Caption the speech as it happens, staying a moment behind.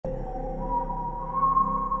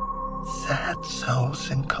Sad souls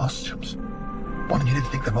in costumes. Wanting you to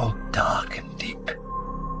think they're all dark and deep.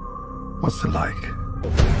 What's it like?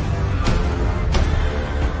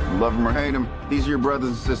 Love him or hate him, these are your brothers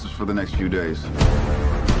and sisters for the next few days.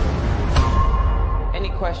 Any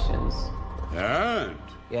questions? And?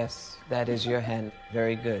 Yes, that is your hand.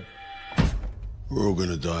 Very good. We're all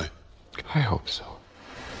gonna die. I hope so.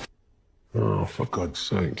 Oh, for God's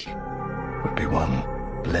sake. Would be one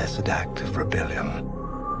blessed act of rebellion.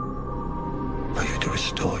 For you to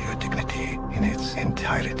restore your dignity in its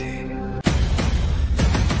entirety.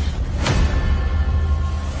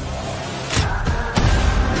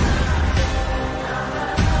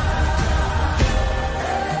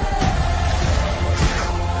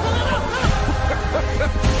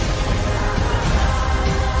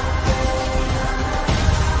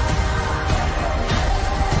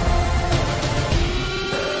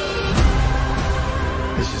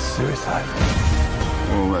 This is suicide.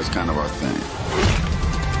 Well, that's kind of our thing.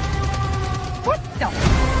 What the?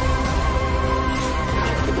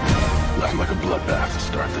 Nothing like a bloodbath to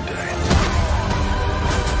start the day.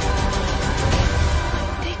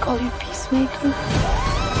 They call you Peacemaker?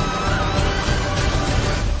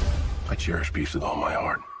 I cherish peace with all my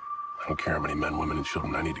heart. I don't care how many men, women, and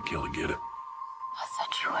children I need to kill to get it. I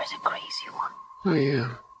thought you were the crazy one. I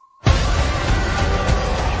am.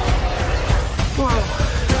 Whoa.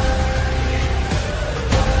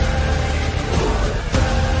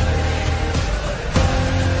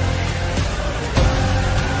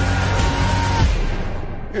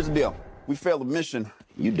 Here's the deal. We fail the mission,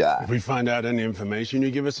 you die. If we find out any information you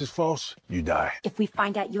give us is false, you die. If we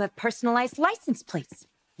find out you have personalized license plates,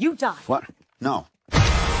 you die. What? No.